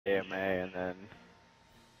AMA and then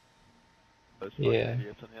those fucking Yeah.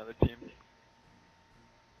 idiots on the other team.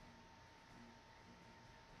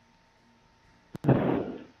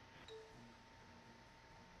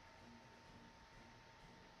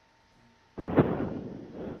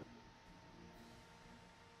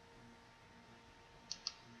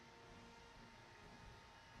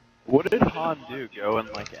 What did Han do? Go and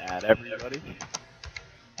like add everybody?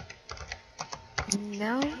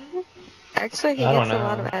 No. Actually, he I don't gets a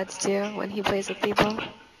lot know. of ads too when he plays with people.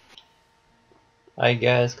 I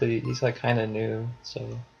guess, cause he's like kind of new,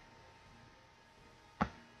 so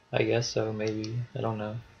I guess so. Maybe, I don't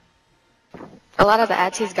know. A lot of the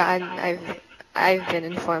ads he's gotten, I've been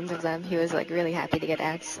informed of them. He was like really happy to get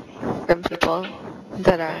ads from people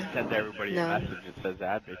that I are sent everybody a known. message that says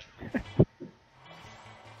add me.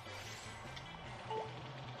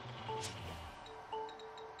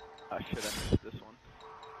 Oh shit, I missed this one.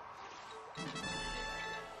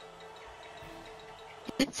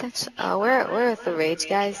 It's such. Oh, we're with the rage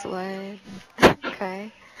guys. What?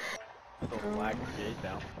 Okay. Still lag the gate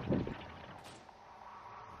down.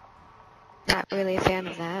 Not really a fan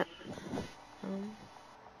of that.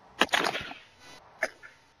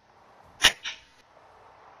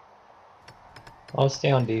 I'll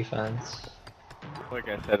stay on defense. Like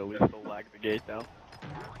I said, at least they'll lag the gate down.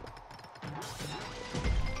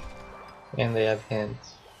 And they have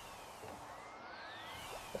hints.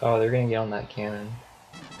 Oh, they're gonna get on that cannon.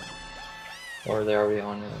 Or they're already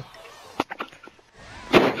on it.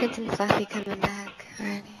 Hint and Fluffy coming back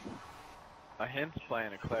already. A Hint's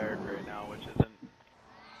playing a cleric right now, which isn't...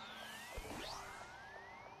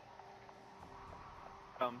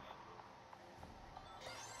 Comes.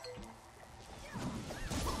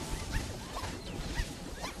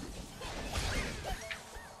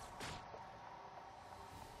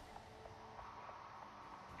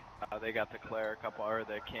 They got the cleric up, or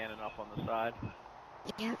the cannon up on the side.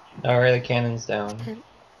 Yep. Alright, the cannon's down. Hint.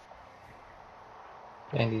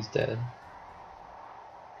 And he's dead.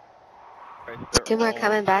 Right, Two more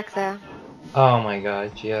coming back though. Oh my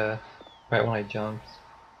god, yeah. Right when I jumped.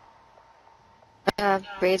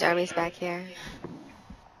 Rage army's back here.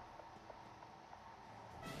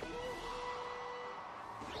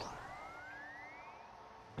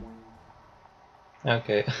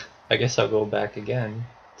 Okay, I guess I'll go back again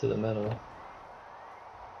to the middle.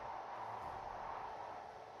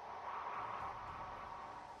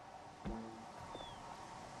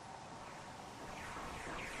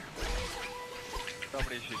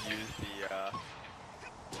 Somebody should use the,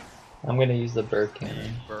 I'm gonna use the bird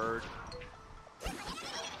cannon. bird.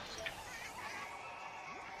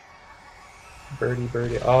 Birdie,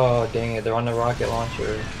 birdie. Oh, dang it, they're on the rocket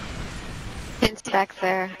launcher. Hint's back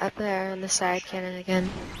there, up there on the side cannon again.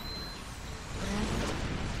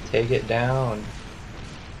 Take it down.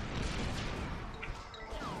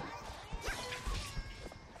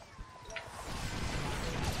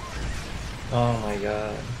 Oh my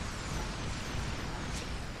god.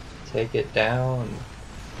 Take it down.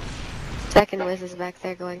 Second Wiz is back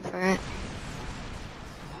there going for it.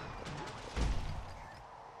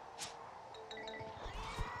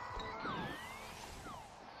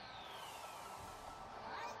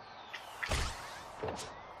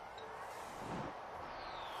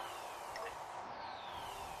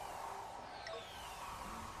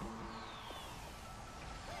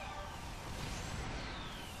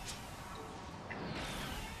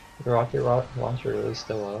 The rocket launcher really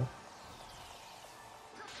still up.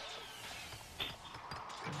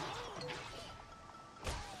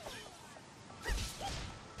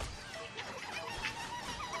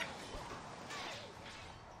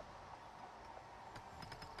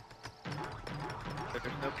 But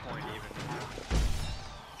there's no point even.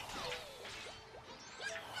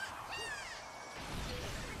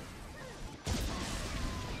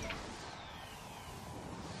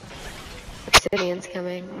 Obsidian's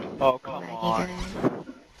coming. Oh, come Maggie on. guy.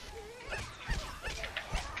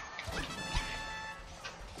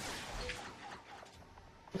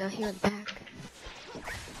 No, he went back.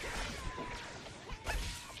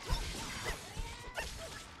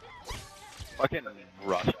 Fucking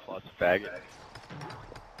Rust plus faggot.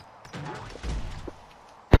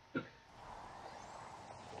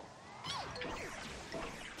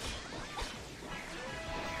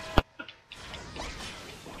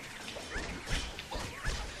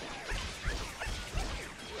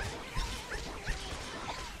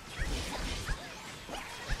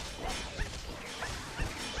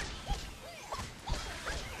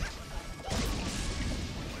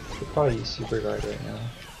 Could probably use super guard right now.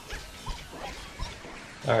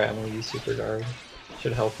 Alright, I'm gonna use super guard.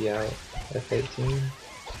 Should help you out. F18.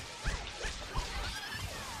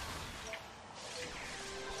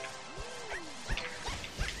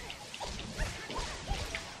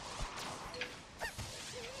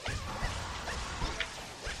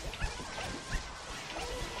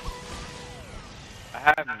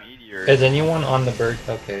 meteor. Is anyone on the bird?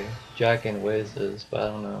 Okay, Jack and Wiz is, but I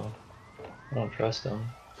don't know. I don't trust them.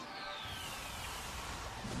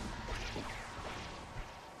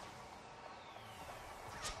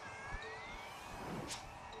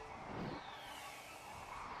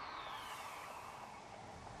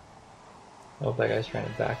 Oh, that guy's trying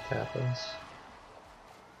to back tap us.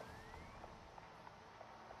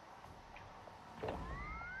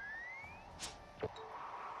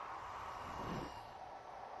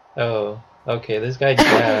 Oh, okay, this guy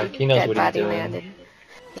Jack, he knows Dead what he's body doing. landed.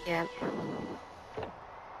 Yeah.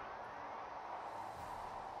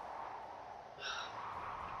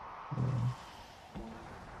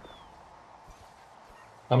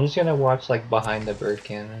 I'm just gonna watch like behind the bird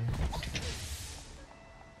cannon.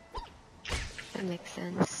 That makes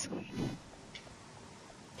sense.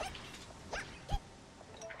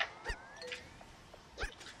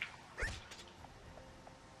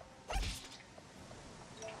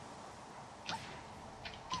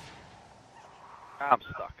 I'm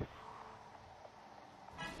stuck.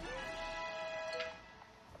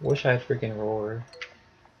 Wish I had freaking roar.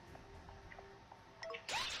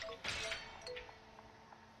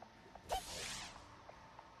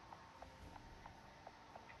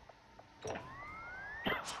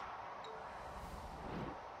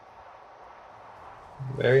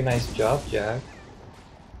 Very nice job, Jack.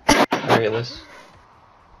 Alright, let's...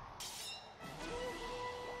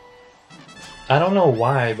 I don't know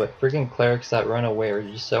why, but freaking clerics that run away are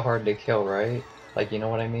just so hard to kill, right? Like, you know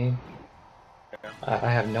what I mean? I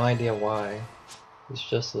have no idea why. It's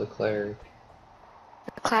just the cleric.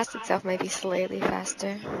 The class itself might be slightly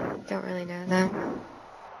faster. Don't really know though.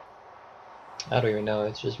 I don't even know,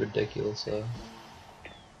 it's just ridiculous though.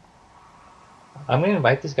 I'm gonna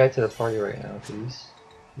invite this guy to the party right now, because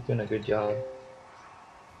he's doing a good job.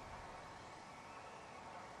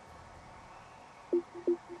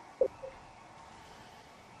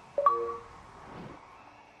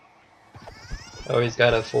 Oh, he's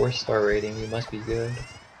got a 4-star rating, he must be good.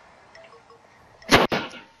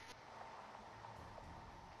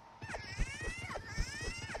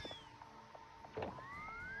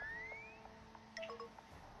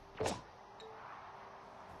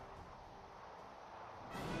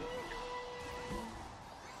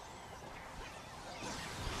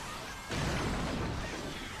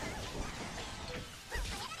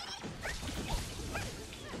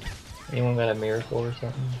 Anyone got a miracle or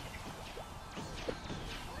something?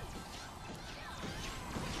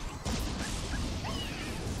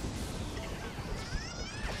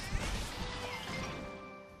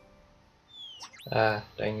 Ah,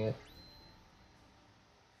 dang it.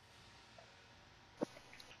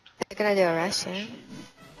 They're gonna do a rush, yeah?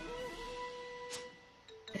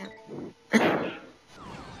 Yeah.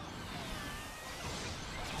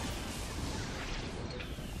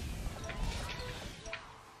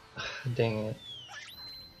 Dang it.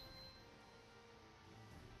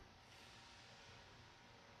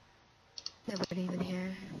 Nobody even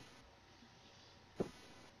here.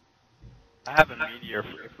 I have a meteor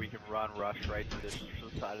if we can run rush right to this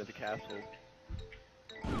side of the castle.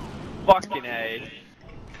 Fucking A.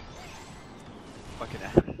 Fucking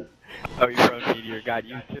A. Oh, you rode meteor, got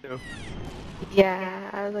you too. Yeah,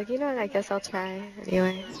 I was like, you know what, I guess I'll try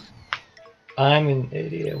anyway. I'm an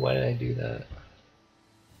idiot, why did I do that?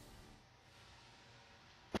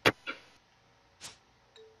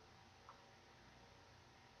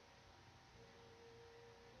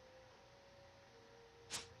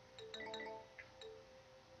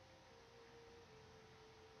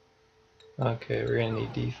 Okay, we're gonna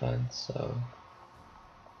need defense, so...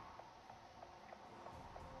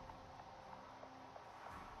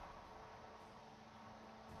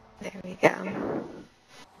 There we go.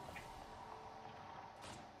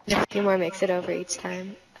 If a few more makes it over each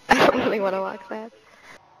time. I don't really want to walk that.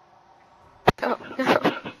 Oh,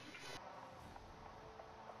 no.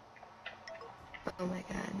 Oh my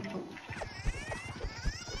god.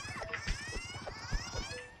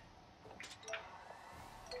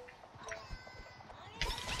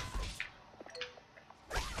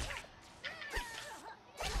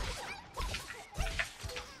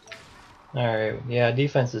 Alright, yeah,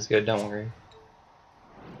 defense is good, don't worry.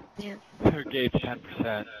 Yeah. Gauge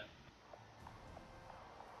 10%.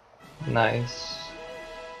 Nice.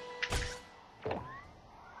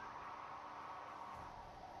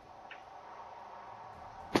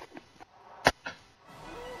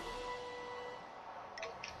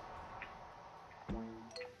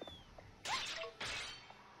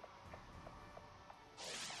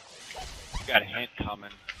 Got a hint coming.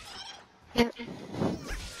 Yep.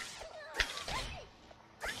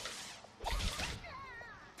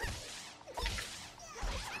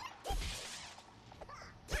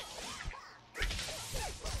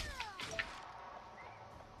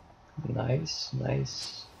 Nice,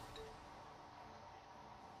 nice.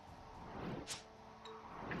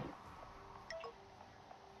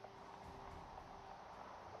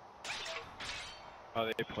 Oh,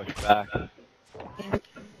 they pushed back. Yeah.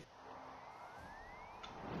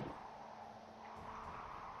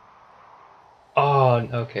 Oh,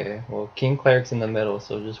 okay. Well, King Cleric's in the middle,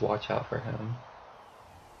 so just watch out for him.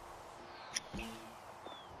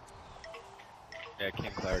 Yeah,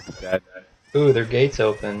 King Cleric's dead. Ooh, their gate's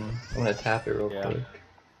open. I'm gonna tap it real Yeah. quick.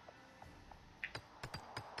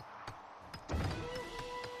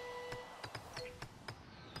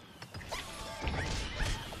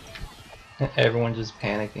 Everyone's just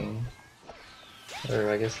panicking.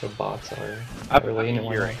 Or I guess the bots are. They're waiting to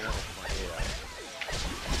win.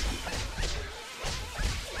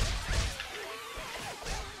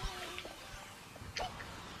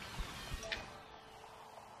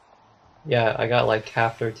 Yeah, I got like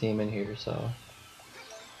half their team in here, so.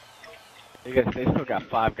 They still got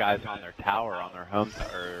 5 guys on their tower, on their home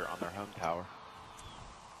tower.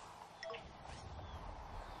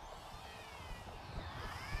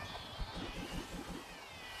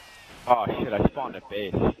 Oh shit! I spawned a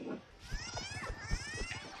base.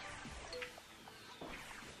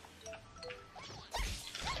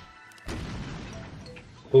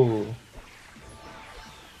 Ooh.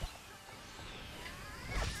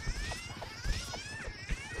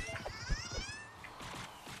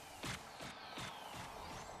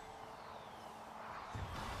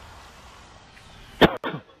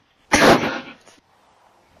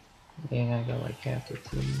 Dang, I got like half the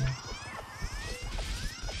team.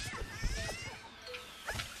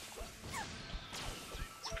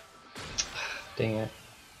 Dang it.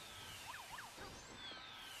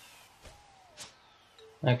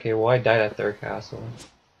 Okay, well I died at their castle.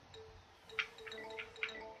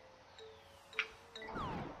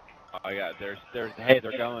 Oh yeah, hey,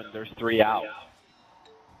 there's 3 out.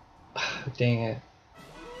 Dang it.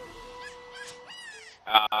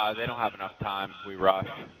 They don't have enough time. We rush.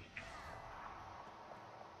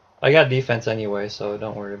 I got defense anyway, so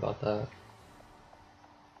don't worry about that.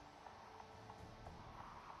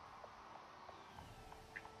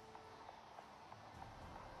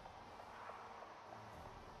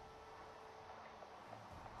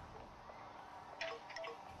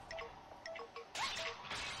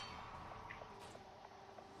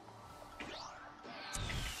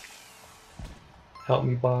 Help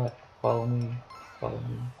me, bot. Follow me. Follow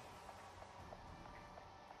me.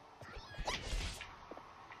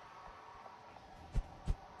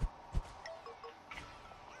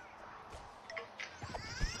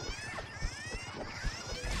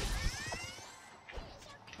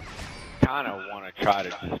 Kind of want to try to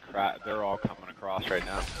just crack. They're all coming across right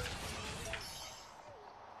now.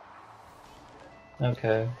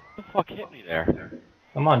 Okay. What the fuck hit me there?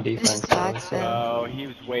 I'm on defense though, so. Oh, he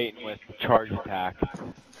was waiting with the charge attack.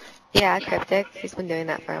 Yeah, Cryptic. He's been doing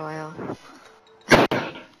that for a while.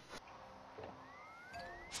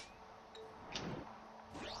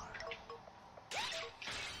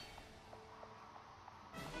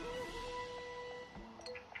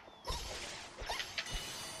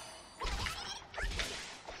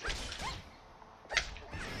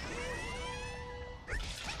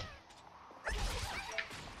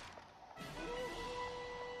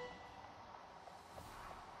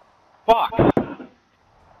 Fuck!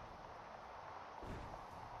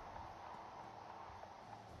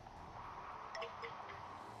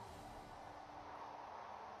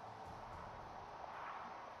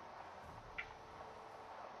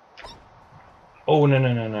 Oh no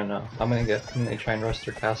no no no no! I'm gonna try and rush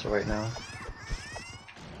their castle right now.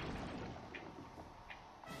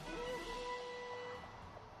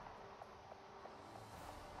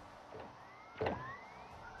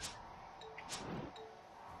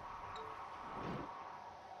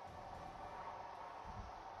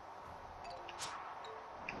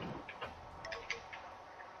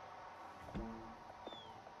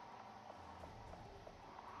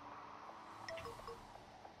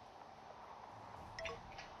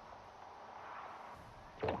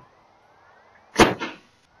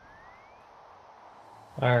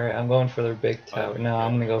 Alright, I'm going for their big tower. No,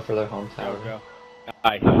 I'm gonna go for their home tower. Go.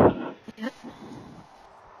 Nice. Yep.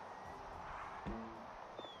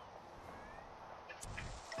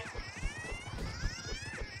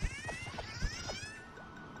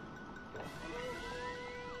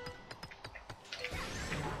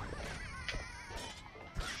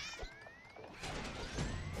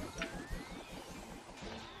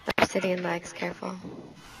 Obsidian legs, careful.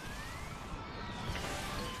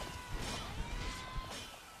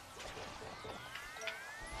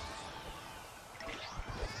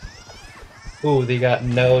 Ooh, they got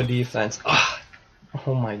no defense. Ah!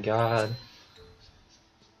 Oh my god.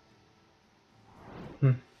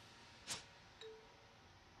 Hmm.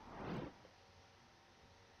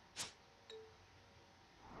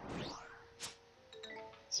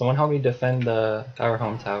 Someone help me defend our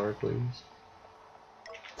home tower, please.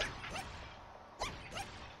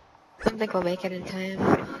 I don't think we'll make it in time.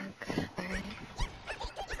 Fuck. Alright.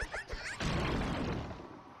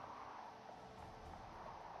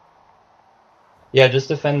 Yeah, just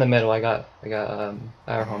defend the middle. I got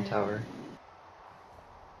our home tower.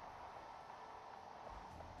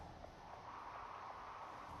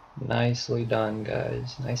 Nicely done,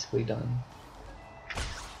 guys. Nicely done.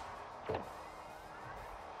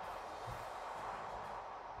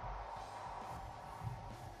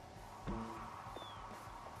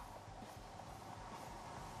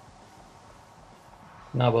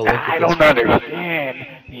 No, but look I at don't this. understand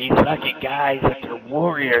these fucking guys and their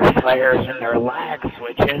Warriors players and their lag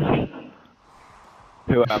switches.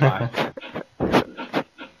 Who am I?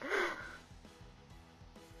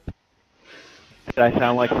 Did I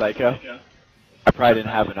sound like Psycho? I probably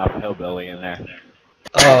didn't have enough hillbilly in there.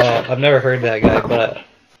 Oh, I've never heard that guy, but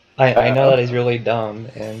I know that he's really dumb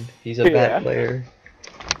and he's a bad player.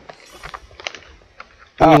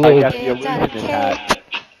 Oh, I Ooh, got the It's a illusionist hat.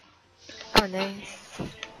 Oh, nice.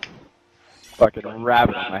 Fucking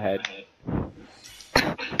rabbit on my head.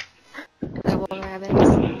 Double rabbits.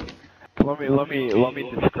 Let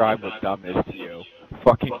me describe what dumb is to you.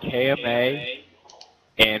 Fucking KMA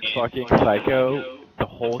and fucking Psycho the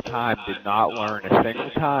whole time did not learn a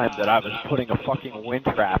single time that I was putting a fucking wind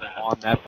trap on that